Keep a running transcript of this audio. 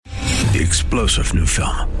The explosive new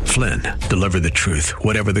film, Flynn, deliver the truth,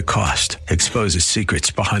 whatever the cost, exposes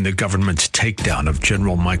secrets behind the government's takedown of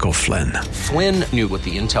General Michael Flynn. Flynn knew what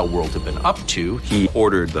the intel world had been up to. He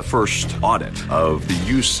ordered the first audit of the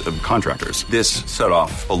use of contractors. This set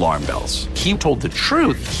off alarm bells. He told the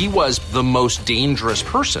truth. He was the most dangerous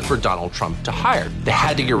person for Donald Trump to hire. They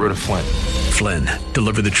had to get rid of Flynn. Flynn,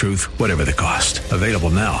 deliver the truth, whatever the cost. Available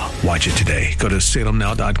now. Watch it today. Go to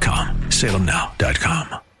salemnow.com.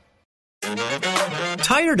 salemnow.com.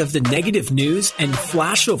 Tired of the negative news and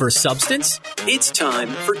flashover substance? It's time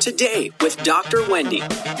for Today with Dr. Wendy.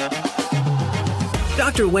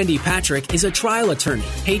 Dr. Wendy Patrick is a trial attorney,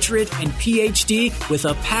 patriot, and PhD with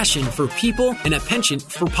a passion for people and a penchant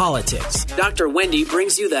for politics. Dr. Wendy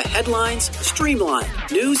brings you the headlines, streamlined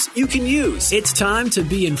news you can use. It's time to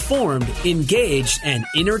be informed, engaged, and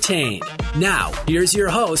entertained. Now, here's your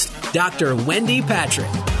host, Dr. Wendy Patrick.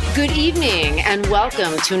 Good evening and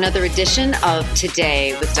welcome to another edition of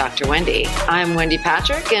Today with Dr. Wendy. I'm Wendy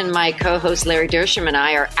Patrick and my co-host Larry Dersham and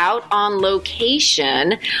I are out on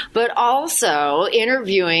location, but also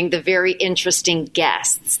interviewing the very interesting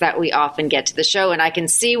guests that we often get to the show. And I can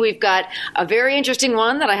see we've got a very interesting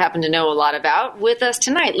one that I happen to know a lot about with us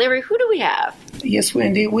tonight. Larry, who do we have? Yes,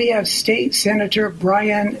 Wendy, we have State Senator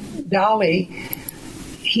Brian Dahle.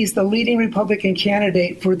 He's the leading Republican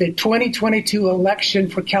candidate for the 2022 election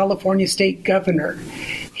for California state governor.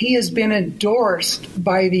 He has been endorsed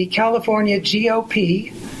by the California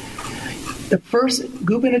GOP, the first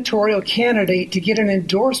gubernatorial candidate to get an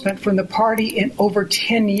endorsement from the party in over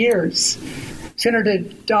 10 years. Senator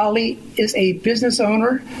Dahle is a business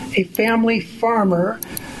owner, a family farmer,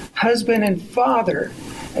 husband and father.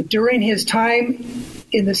 During his time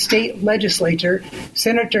in the state legislature,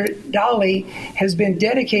 Senator Dahle has been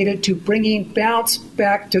dedicated to bringing bounce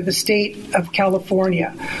back to the state of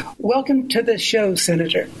California. Welcome to the show,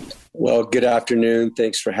 Senator. Well, good afternoon.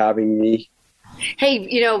 Thanks for having me. Hey,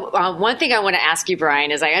 one thing I want to ask you, Brian,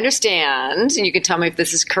 is I understand, and you can tell me if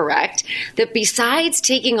this is correct, that besides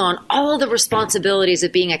taking on all the responsibilities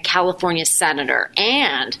of being a California senator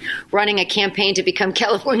and running a campaign to become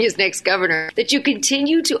California's next governor, that you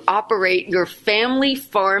continue to operate your family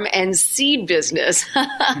farm and seed business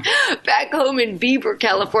back home in Bieber,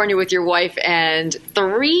 California with your wife and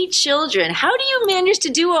 3 children. How do you manage to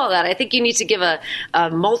do all that? I think you need to give a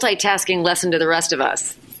multitasking lesson to the rest of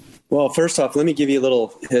us. Well, first off, let me give you a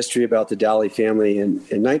little history about the Dahle family. In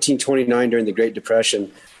 1929, during the Great Depression,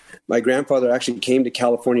 my grandfather actually came to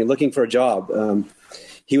California looking for a job.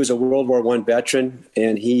 He was a World War I veteran,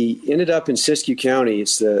 and he ended up in Siskiyou County.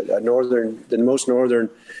 It's the most northern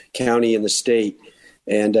county in the state.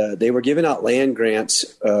 And they were giving out land grants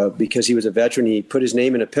because he was a veteran. He put his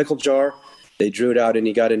name in a pickle jar. They drew it out, and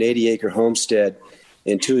he got an 80-acre homestead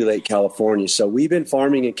in Tule Lake, California. So we've been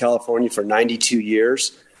farming in California for 92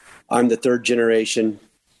 years. I'm the 3rd generation.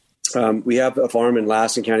 We have a farm in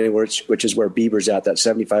Lassen County, which is where Bieber's at, that's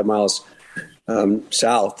 75 miles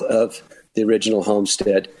south of the original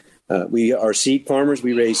homestead. We are seed farmers.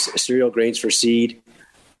 We raise cereal grains for seed,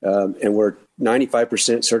 and we're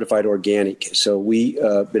 95% certified organic. So we've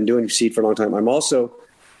been doing seed for a long time. I'm also,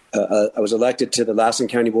 I was elected to the Lassen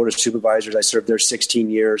County Board of Supervisors. I served there 16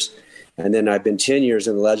 years, and then I've been 10 years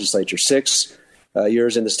in the legislature, 6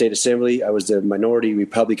 years in the state assembly. I was the minority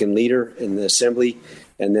Republican leader in the assembly,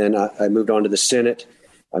 and then I moved on to the Senate.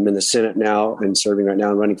 I'm in the Senate now and serving right now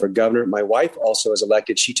and running for governor. My wife also is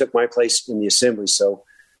elected. She took my place in the assembly. So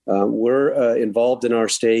we're involved in our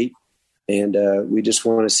state, and we just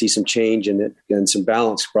want to see some change and some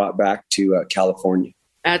balance brought back to California.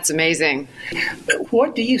 That's amazing.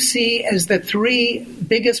 What do you see as the 3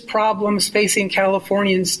 biggest problems facing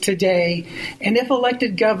Californians today? And if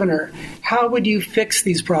elected governor, how would you fix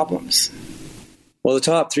these problems? Well, the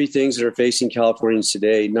top 3 things that are facing Californians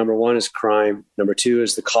today, number 1 is crime. Number 2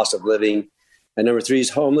 is the cost of living. And number 3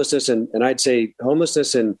 is homelessness. And I'd say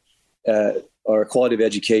homelessness and our quality of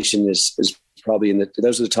education is probably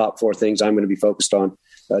those are the top 4 things I'm going to be focused on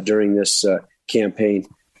during this campaign.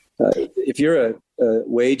 If you're a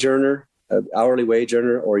wage earner, hourly wage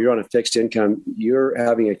earner, or you're on a fixed income, you're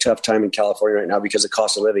having a tough time in California right now because of the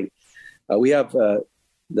cost of living. We have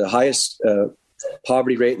the highest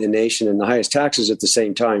poverty rate in the nation and the highest taxes at the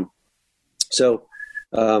same time. So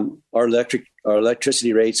our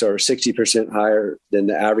electricity rates are 60% higher than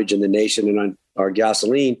the average in the nation, and on our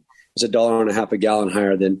gasoline is $1.50 a gallon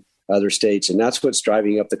higher than other states. And that's what's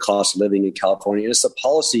driving up the cost of living in California. And it's the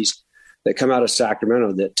policies that come out of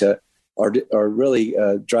Sacramento that are really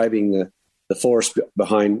driving the force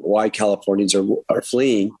behind why Californians are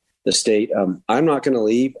fleeing the state. I'm not going to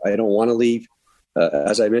leave. I don't want to leave.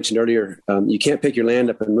 as I mentioned earlier, you can't pick your land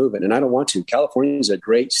up and move it. And I don't want to. California is a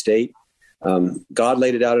great state. God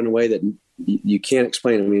laid it out in a way that you can't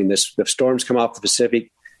explain. I mean, the storms come off the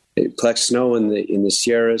Pacific. It collects snow in the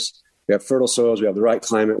Sierras. We have fertile soils. We have the right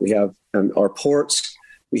climate. We have our ports.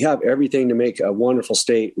 We have everything to make a wonderful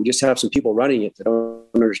state. We just have some people running it that don't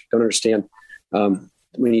understand.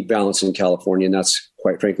 We need balance in California, and that's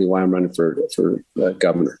quite frankly why I'm running for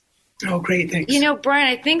governor. Oh, great. Thanks. Brian,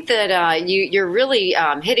 I think that you're really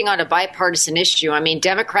hitting on a bipartisan issue. I mean,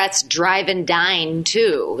 Democrats drive and dine,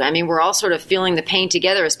 too. I mean, we're all sort of feeling the pain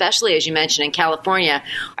together, especially, as you mentioned, in California.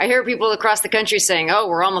 I hear people across the country saying, oh,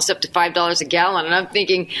 we're almost up to $5 a gallon. And I'm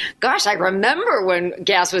thinking, gosh, I remember when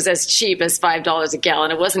gas was as cheap as $5 a gallon.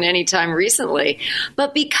 It wasn't any time recently.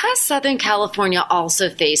 But because Southern California also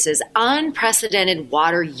faces unprecedented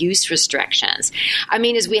water use restrictions, I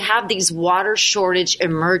mean, as we have these water shortage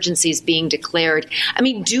emergencies being declared. I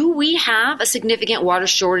mean, do we have a significant water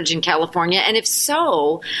shortage in California? And if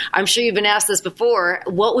so, I'm sure you've been asked this before,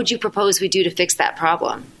 what would you propose we do to fix that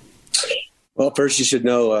problem? Well, first you should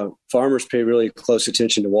know farmers pay really close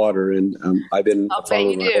attention to water, and I've been a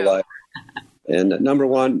farmer my whole life. And number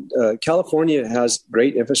one, California has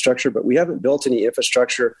great infrastructure, but we haven't built any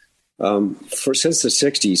infrastructure since the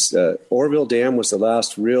 60s. Oroville Dam was the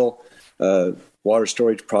last real water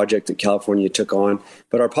storage project that California took on,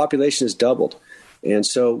 but our population has doubled. And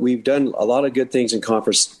so we've done a lot of good things in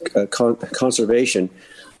conservation,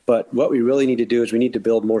 but what we really need to do is we need to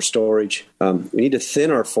build more storage. We need to thin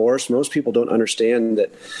our forest. Most people don't understand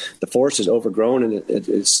that the forest is overgrown and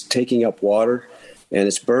it's taking up water and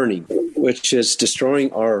it's burning, which is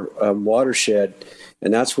destroying our watershed,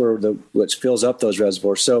 and that's where what fills up those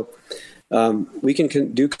reservoirs. So we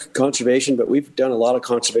can do conservation, but we've done a lot of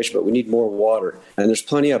conservation, but we need more water. And there's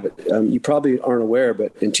plenty of it. You probably aren't aware,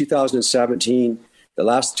 but in 2017, the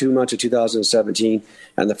last 2 months of 2017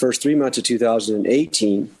 and the first 3 months of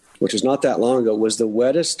 2018, which was not that long ago, was the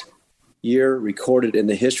wettest year recorded in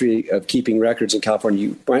the history of keeping records in California.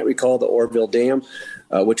 You might recall the Oroville Dam,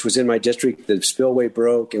 which was in my district. The spillway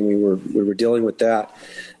broke, and we were dealing with that.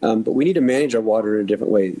 But we need to manage our water in a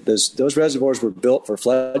different way. Those reservoirs were built for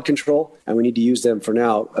flood control, and we need to use them for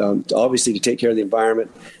now, obviously to take care of the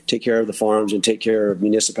environment, take care of the farms, and take care of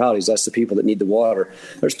municipalities. That's the people that need the water.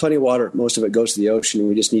 There's plenty of water. Most of it goes to the ocean, and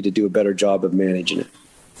we just need to do a better job of managing it.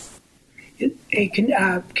 A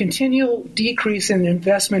continual decrease in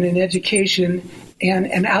investment in education and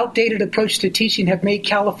an outdated approach to teaching have made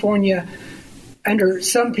California, under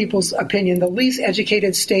some people's opinion, the least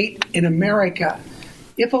educated state in America.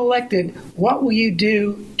 If elected, what will you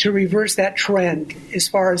do to reverse that trend as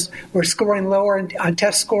far as we're scoring lower on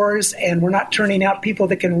test scores and we're not turning out people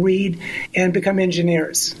that can read and become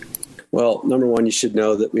engineers? Well, number one, you should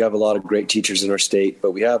know that we have a lot of great teachers in our state, but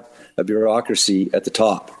we have a bureaucracy at the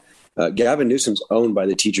top. Gavin Newsom's owned by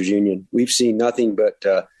the teachers union. We've seen nothing but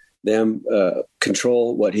them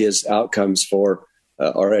control what his outcomes for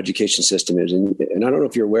our education system is. And I don't know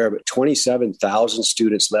if you're aware, but 27,000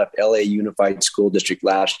 students left LA Unified School District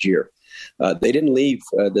last year. They didn't leave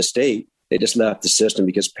the state. They just left the system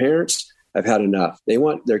because parents have had enough. They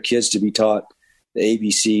want their kids to be taught the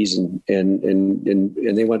ABCs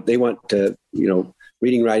and they want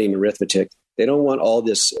reading, writing, arithmetic. They don't want all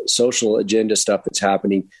this social agenda stuff that's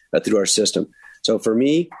happening through our system. So for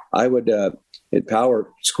me, I would empower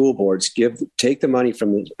school boards, take the money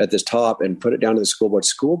from at this top and put it down to the school boards.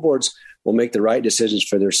 School boards will make the right decisions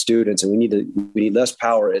for their students, and we need less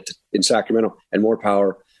power in Sacramento and more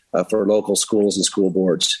power for local schools and school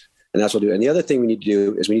boards. And that's what we'll do. And the other thing we need to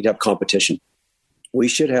do is we need to have competition. We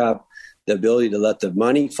should have the ability to let the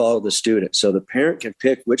money follow the student. So the parent can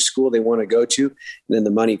pick which school they want to go to, and then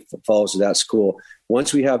the money follows to that school.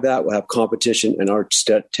 Once we have that, we'll have competition, and our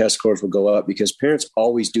test scores will go up because parents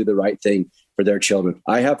always do the right thing for their children.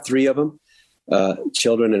 I have 3 of them,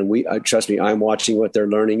 children, and trust me, I'm watching what they're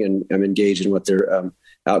learning, and I'm engaged in what their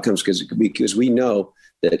outcomes, because we know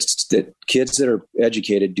that kids that are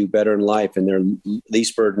educated do better in life, and they're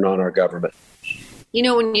least burden on our government. You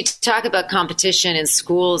know, when you talk about competition in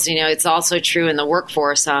schools, it's also true in the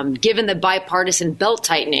workforce. Given the bipartisan belt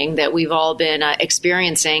tightening that we've all been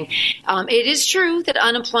experiencing, it is true that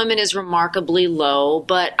unemployment is remarkably low.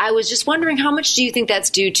 But I was just wondering, how much do you think that's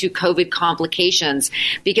due to COVID complications?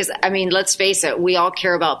 Because, let's face it, we all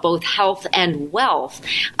care about both health and wealth.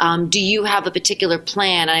 Do you have a particular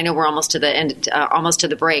plan? I know we're almost to the end, almost to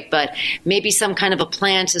the break, but maybe some kind of a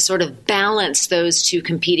plan to sort of balance those two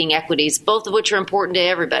competing equities, both of which are important to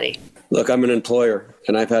everybody. Look, I'm an employer,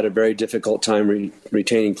 and I've had a very difficult time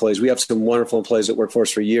retaining employees. We have some wonderful employees that work for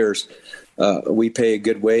us for years. We pay a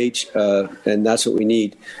good wage, and that's what we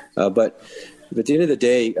need. But But at the end of the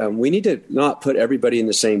day, we need to not put everybody in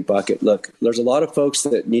the same bucket. Look, there's a lot of folks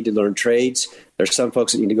that need to learn trades. There's some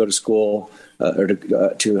folks that need to go to school or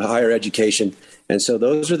to higher education. And so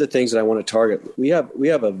those are the things that I want to target. We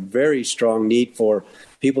have a very strong need for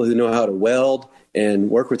people who know how to weld and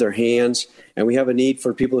work with their hands. And we have a need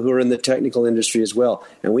for people who are in the technical industry as well.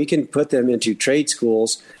 And we can put them into trade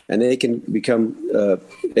schools and they can become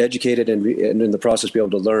educated and in the process be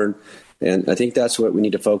able to learn. And I think that's what we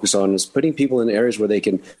need to focus on, is putting people in areas where they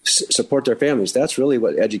can support their families. That's really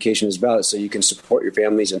what education is about, so you can support your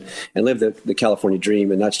families and live the California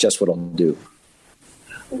dream, and that's just what I'll do.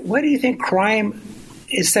 Why do you think crime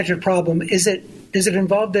is such a problem? Does it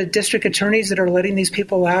involve the district attorneys that are letting these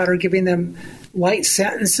people out or giving them light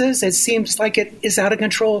sentences? It seems like it is out of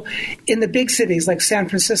control in the big cities like San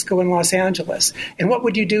Francisco and Los Angeles. And what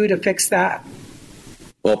would you do to fix that?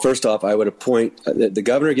 Well, first off, I would appoint the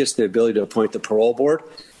governor gets the ability to appoint the parole board,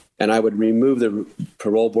 and I would remove the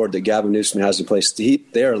parole board that Gavin Newsom has in place.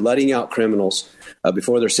 They are letting out criminals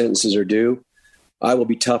before their sentences are due. I will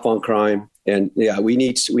be tough on crime, and we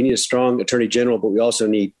need a strong attorney general, but we also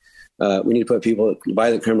need to put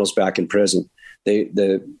violent criminals back in prison.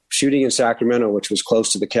 The shooting in Sacramento, which was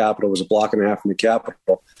close to the Capitol, was a block and a half from the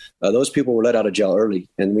Capitol. Those people were let out of jail early,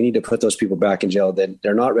 and we need to put those people back in jail.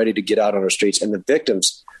 They're not ready to get out on our streets. And the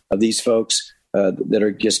victims of these folks that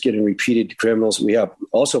are just getting repeated criminals, we have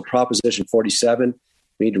also Proposition 47.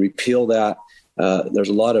 We need to repeal that. There's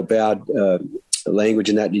a lot of bad language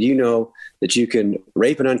in that. Did you know that you can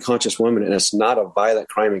rape an unconscious woman and it's not a violent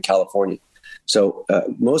crime in California? So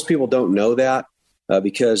most people don't know that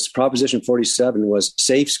because Proposition 47 was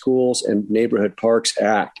Safe Schools and Neighborhood Parks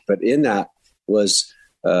Act. But in that was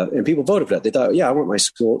and people voted for that. They thought, I want my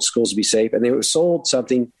schools to be safe. And they were sold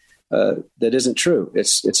something that isn't true.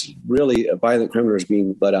 It's really violent criminals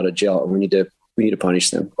being let out of jail. And we need to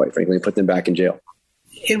punish them, quite frankly, and put them back in jail.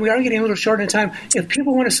 And we are getting a little short in time. If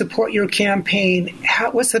people want to support your campaign,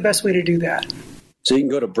 what's the best way to do that? So you can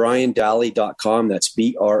go to BrianDahle.com. That's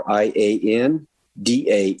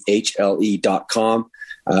BrianDahle.com.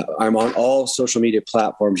 I'm on all social media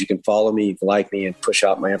platforms. You can follow me, you can like me, and push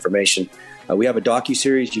out my information. We have a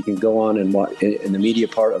docuseries you can go on and watch in the media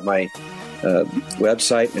part of my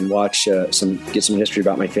website and watch get some history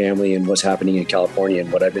about my family and what's happening in California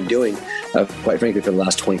and what I've been doing, quite frankly, for the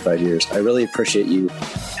last 25 years. I really appreciate you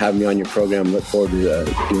having me on your program. Look forward to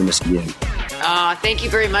doing this again. Thank you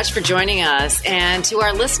very much for joining us. And to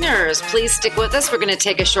our listeners, please stick with us. We're going to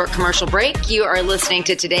take a short commercial break. You are listening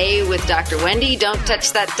to Today with Dr. Wendy. Don't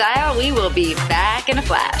touch that dial. We will be back in a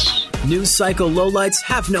flash. News cycle lowlights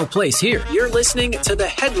have no place here. You're listening to the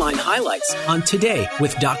headline highlights on Today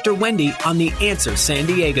with Dr. Wendy on The Answer San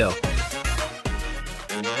Diego.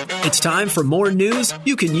 It's time for more news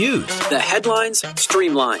you can use. The headlines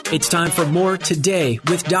streamlined. It's time for more Today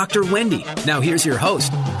with Dr. Wendy. Now here's your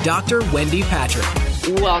host, Dr. Wendy Patrick.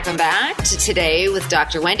 Welcome back to Today with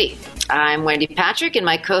Dr. Wendy. I'm Wendy Patrick, and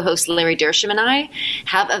my co-host Larry Dersham and I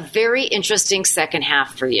have a very interesting second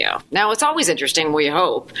half for you. Now, it's always interesting, we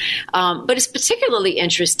hope, but it's particularly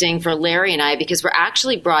interesting for Larry and I because we're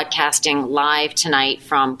actually broadcasting live tonight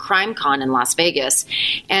from CrimeCon in Las Vegas.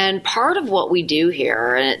 And part of what we do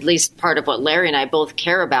here, and at least part of what Larry and I both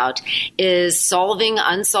care about, is solving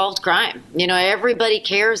unsolved crime. You know, everybody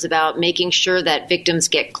cares about making sure that victims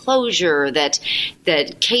get closure, that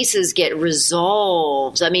cases get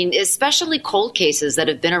resolved. I mean, especially cold cases that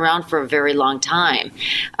have been around for a very long time.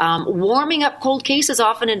 Warming up cold cases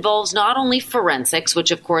often involves not only forensics, which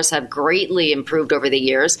of course have greatly improved over the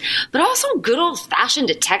years, but also good old-fashioned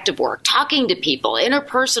detective work, talking to people,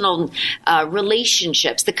 interpersonal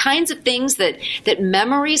relationships, the kinds of things that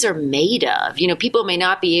memories are made of. You know, people may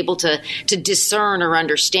not be able to discern or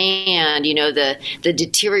understand, you know, the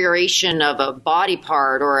deterioration of a body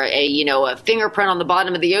part or a fingerprint on the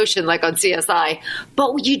bottom of the ocean like on CSI,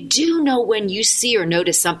 but you do know when you see or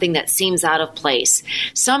notice something that seems out of place.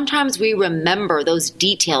 Sometimes we remember those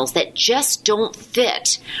details that just don't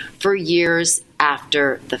fit for years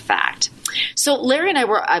after the fact. So Larry and I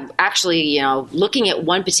were actually, looking at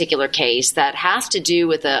one particular case that has to do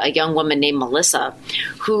with a young woman named Melissa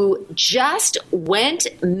who just went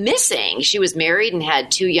missing. She was married and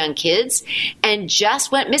had 2 young kids and just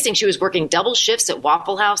went missing. She was working double shifts at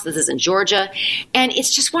Waffle House. This is in Georgia. And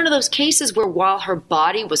it's just one of those cases where while her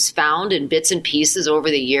body was found in bits and pieces over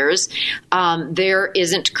the years, there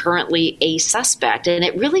isn't currently a suspect. And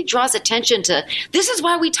it really draws attention to, this is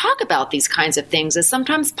why we talk about these kinds of things, is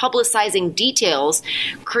sometimes publicizing details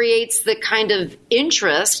creates the kind of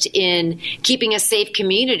interest in keeping a safe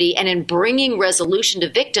community and in bringing resolution to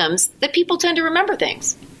victims that people tend to remember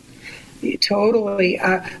things. Totally.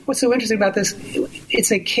 What's so interesting about this,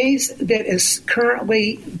 it's a case that is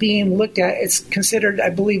currently being looked at. It's considered, I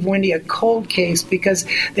believe, Wendy, a cold case because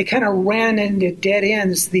they kind of ran into dead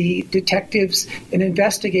ends, the detectives and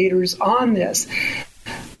investigators on this.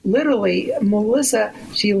 Literally, Melissa,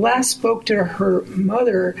 she last spoke to her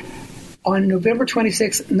mother on November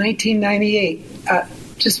 26, 1998,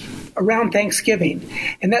 just around Thanksgiving.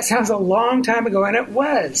 And that sounds a long time ago, and it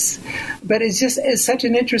was. But it's such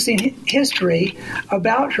an interesting history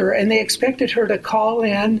about her, and they expected her to call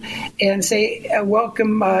in and say,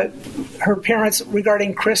 welcome her parents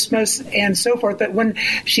regarding Christmas and so forth. But when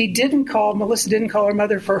Melissa didn't call her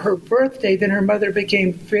mother for her birthday, then her mother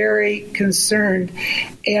became very concerned,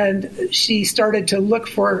 and she started to look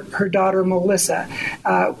for her daughter, Melissa,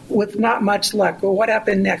 with not much luck. Well, what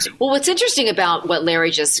happened next? Well, what's interesting about what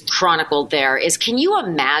Larry just chronicled there is, can you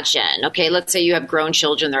imagine, okay, let's say you have grown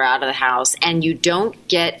children, they're out of the house, and you don't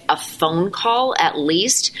get a phone call at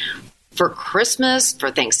least for Christmas,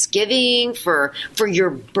 for Thanksgiving, for your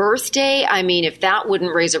birthday. I mean, if that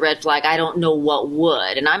wouldn't raise a red flag, I don't know what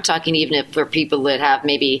would. And I'm talking even if for people that have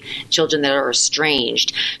maybe children that are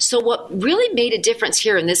estranged. So what really made a difference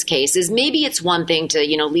here in this case is maybe it's one thing to,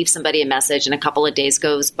 leave somebody a message and a couple of days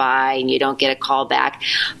goes by and you don't get a call back.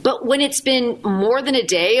 But when it's been more than a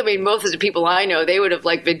day, I mean, most of the people I know, they would have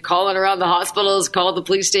been calling around the hospitals, called the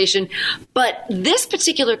police station. But this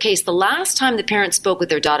particular case, the last time the parents spoke with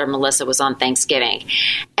their daughter, Melissa, was on Thanksgiving.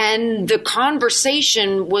 And the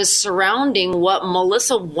conversation was surrounding what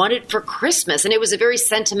Melissa wanted for Christmas. And it was a very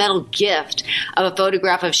sentimental gift of a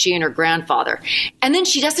photograph of she and her grandfather. And then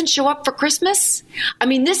she doesn't show up for Christmas. I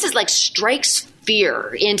mean, this is strikes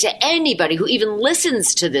fear into anybody who even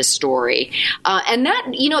listens to this story. And that,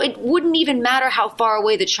 it wouldn't even matter how far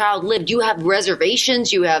away the child lived. You have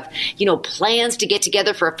reservations, you have, plans to get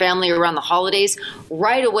together for a family around the holidays.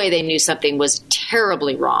 Right away, they knew something was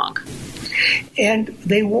terribly wrong. And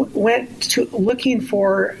they went to looking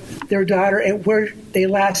for their daughter at where they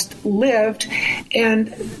last lived, and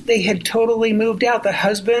they had totally moved out. The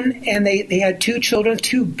husband, and they had two children,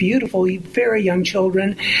 two beautiful, very young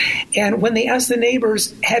children. And when they asked the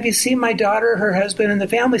neighbors, have you seen my daughter, her husband, and the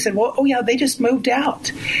family said, well, oh yeah, they just moved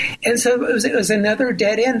out. And so it was another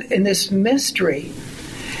dead end in this mystery.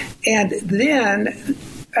 And then,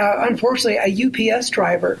 unfortunately, a UPS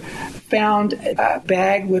driver found a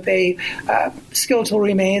bag with a skeletal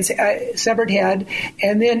remains, severed head,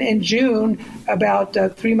 and then in June, about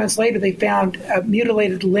 3 months later, they found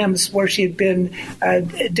mutilated limbs where she had been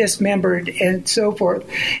dismembered and so forth.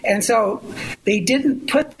 And so they didn't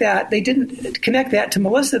connect that to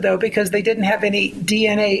Melissa, though, because they didn't have any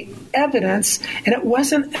DNA evidence, and it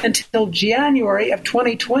wasn't until January of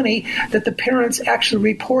 2020 that the parents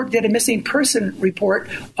actually did a missing person report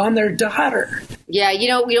on their daughter. Yeah,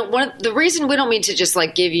 the reason we don't mean to just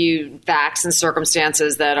give you facts and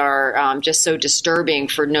circumstances that are just so disturbing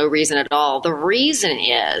for no reason at all. The reason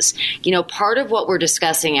is, part of what we're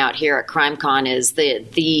discussing out here at CrimeCon is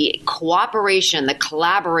the cooperation, the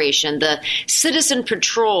collaboration, the citizen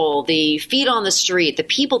patrol, the feet on the street, the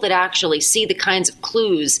people that actually see the kinds of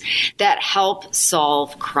clues that help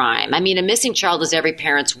solve crime. I mean, a missing child is every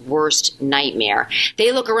parent's worst nightmare.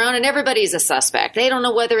 They look around and everybody's a suspect. They don't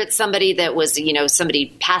know whether it's somebody that was,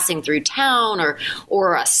 somebody passing through town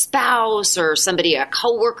or a spouse or somebody, a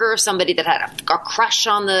coworker, somebody that had a crush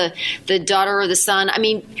on the daughter or the son. I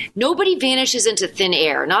mean, nobody vanishes into thin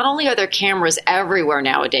air. Not only are there cameras everywhere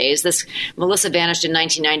nowadays, Melissa vanished in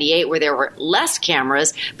 1998 where there were less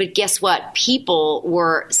cameras, but guess what? People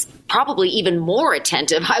were probably even more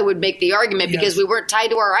attentive, I would make the argument, because we weren't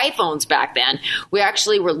tied to our iPhones back then. We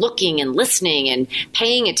actually were looking and listening and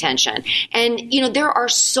paying attention. And, there are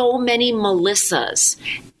so many Melissas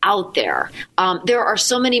out there. There are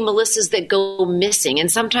so many Melissas that go missing,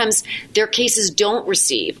 and sometimes their cases don't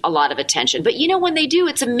receive a lot of attention. But when they do,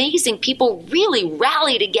 it's amazing. People really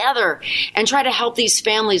rally together and try to help these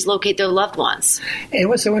families locate their loved ones. And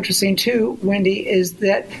what's so interesting too, Wendy, is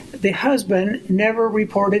that the husband never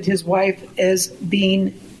reported his wife as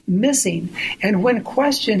being missing. And when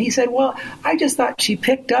questioned, he said, well, I just thought she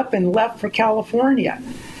picked up and left for California.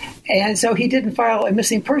 And so he didn't file a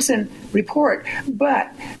missing person report.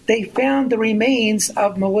 But they found the remains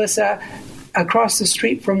of Melissa across the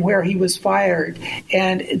street from where he was fired.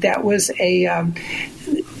 And that was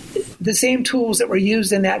the same tools that were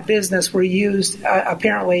used in that business were used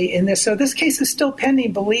apparently in this. So this case is still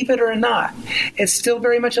pending, believe it or not. It's still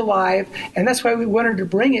very much alive, and that's why we wanted to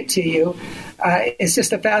bring it to you. It's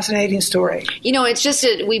just a fascinating story. It's just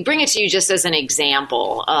we bring it to you just as an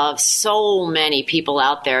example of so many people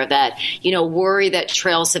out there that, worry that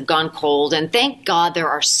trails have gone cold. And thank God there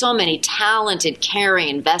are so many talented, caring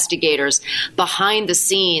investigators behind the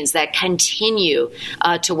scenes that continue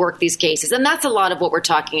to work these cases. And that's a lot of what we're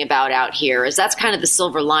talking about out here, is that's kind of the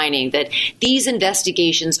silver lining, that these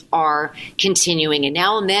investigations are continuing. And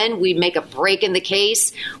now and then we make a break in the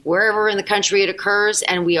case wherever in the country it occurs,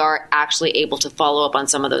 and we are actually able to follow up on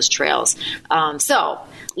some of those trails. So,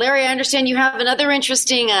 Larry, I understand you have another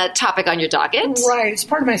interesting topic on your docket. Right. It's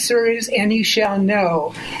part of my series, And You Shall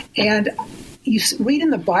Know. And you read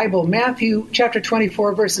in the Bible, Matthew chapter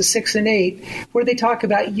 24, verses 6 and 8, where they talk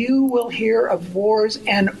about you will hear of wars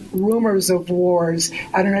and rumors of wars.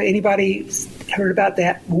 I don't know, anybody heard about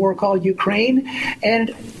that war called Ukraine?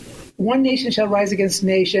 And one nation shall rise against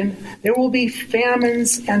nation. There will be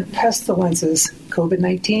famines and pestilences,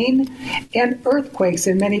 COVID-19, and earthquakes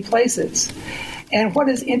in many places. And what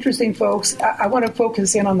is interesting, folks, I want to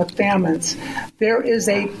focus in on the famines. There is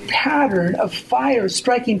a pattern of fires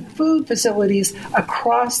striking food facilities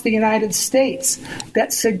across the United States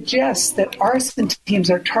that suggests that arson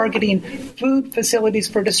teams are targeting food facilities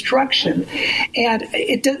for destruction. And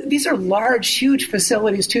these are large, huge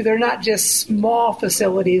facilities, too. They're not just small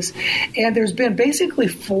facilities. And there's been basically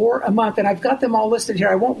 4 a month, and I've got them all listed here.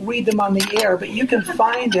 I won't read them on the air, but you can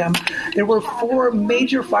find them. There were 4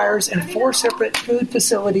 major fires in 4 separate food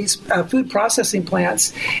facilities, food processing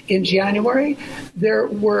plants in January. There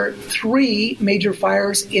were 3 major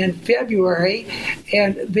fires in February,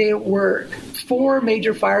 and there were 4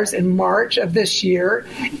 major fires in March of this year,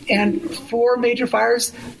 and 5 major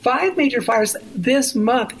fires this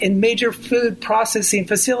month in major food processing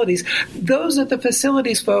facilities. Those are the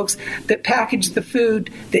facilities, folks, that package the food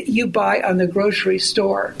that you buy on the grocery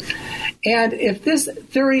store. And if this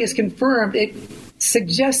theory is confirmed, it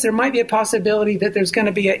suggests there might be a possibility that there's going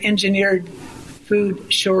to be an engineered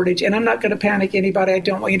food shortage. And I'm not going to panic anybody. I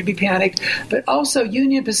don't want you to be panicked. But also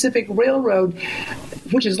Union Pacific Railroad,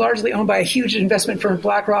 which is largely owned by a huge investment firm,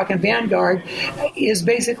 BlackRock and Vanguard, is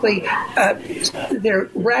basically,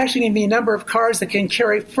 they're rationing the number of cars that can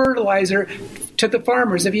carry fertilizer to the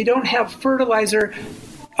farmers. If you don't have fertilizer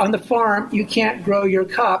on the farm, you can't grow your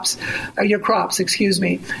crops.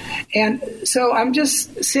 And so I'm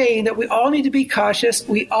just saying that we all need to be cautious.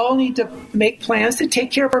 We all need to make plans to take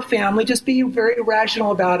care of our family. Just be very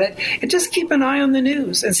rational about it, and just keep an eye on the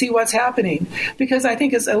news and see what's happening, because I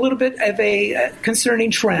think it's a little bit of a concerning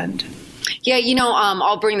trend. Yeah,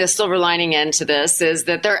 I'll bring the silver lining into this, is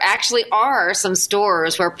that there actually are some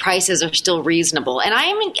stores where prices are still reasonable. And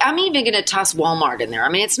I'm even going to toss Walmart in there. I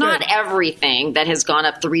mean, it's not everything that has gone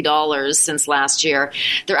up $3 since last year.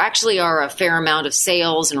 There actually are a fair amount of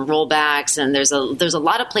sales and rollbacks, and there's a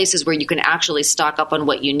lot of places where you can actually stock up on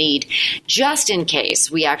what you need, just in case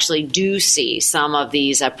we actually do see some of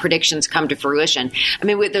these predictions come to fruition. I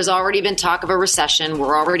mean, there's already been talk of a recession.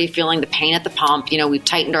 We're already feeling the pain at the pump. We've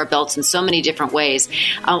tightened our belts in so many different ways.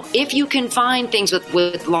 If you can find things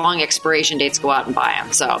with long expiration dates, go out and buy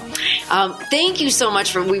them. So thank you so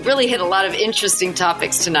much we really hit a lot of interesting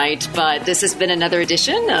topics tonight, but this has been another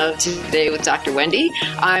edition of Today with Dr. Wendy.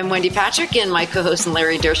 I'm Wendy Patrick, and my co-host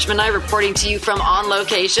Larry Dershman and I reporting to you from On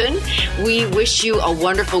Location. We wish you a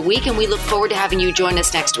wonderful week, and we look forward to having you join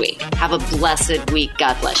us next week. Have a blessed week.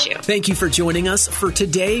 God bless you. Thank you for joining us for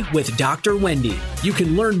Today with Dr. Wendy. You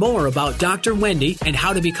can learn more about Dr. Wendy and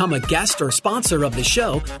how to become a guest or sponsor of the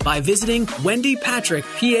show by visiting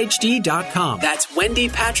wendypatrickphd.com. That's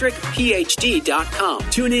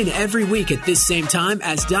wendypatrickphd.com. Tune in every week at this same time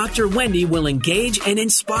as Dr. Wendy will engage and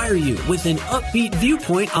inspire you with an upbeat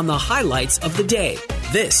viewpoint on the highlights of the day.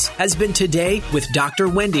 This has been Today with Dr.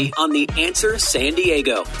 Wendy on The Answer San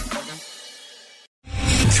Diego.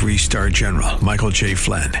 3-star General Michael J.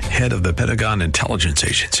 Flynn, head of the Pentagon Intelligence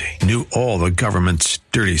Agency, knew all the government's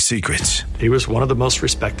dirty secrets. He was one of the most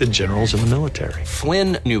respected generals in the military.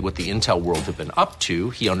 Flynn knew what the intel world had been up to.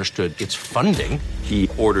 He understood its funding. He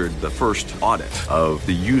ordered the first audit of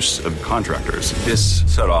the use of contractors. This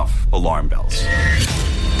set off alarm bells.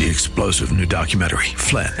 The explosive new documentary,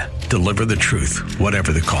 Flynn, Deliver the Truth,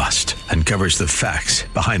 Whatever the Cost, uncovers the facts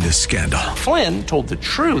behind this scandal. Flynn told the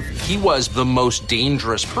truth. He was the most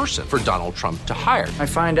dangerous person for Donald Trump to hire. I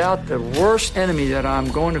find out the worst enemy that I'm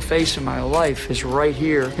going to face in my life is right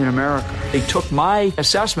here in America. They took my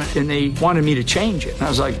assessment and they wanted me to change it. And I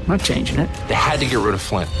was like, I'm not changing it. They had to get rid of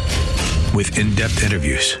Flynn. with in-depth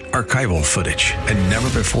interviews, archival footage, and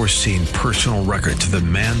never-before-seen personal records of the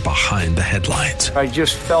man behind the headlines. I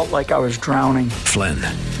just felt like I was drowning. Flynn,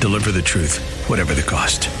 deliver the truth, whatever the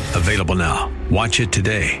cost. Available now. Watch it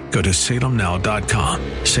today. Go to salemnow.com.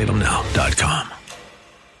 salemnow.com.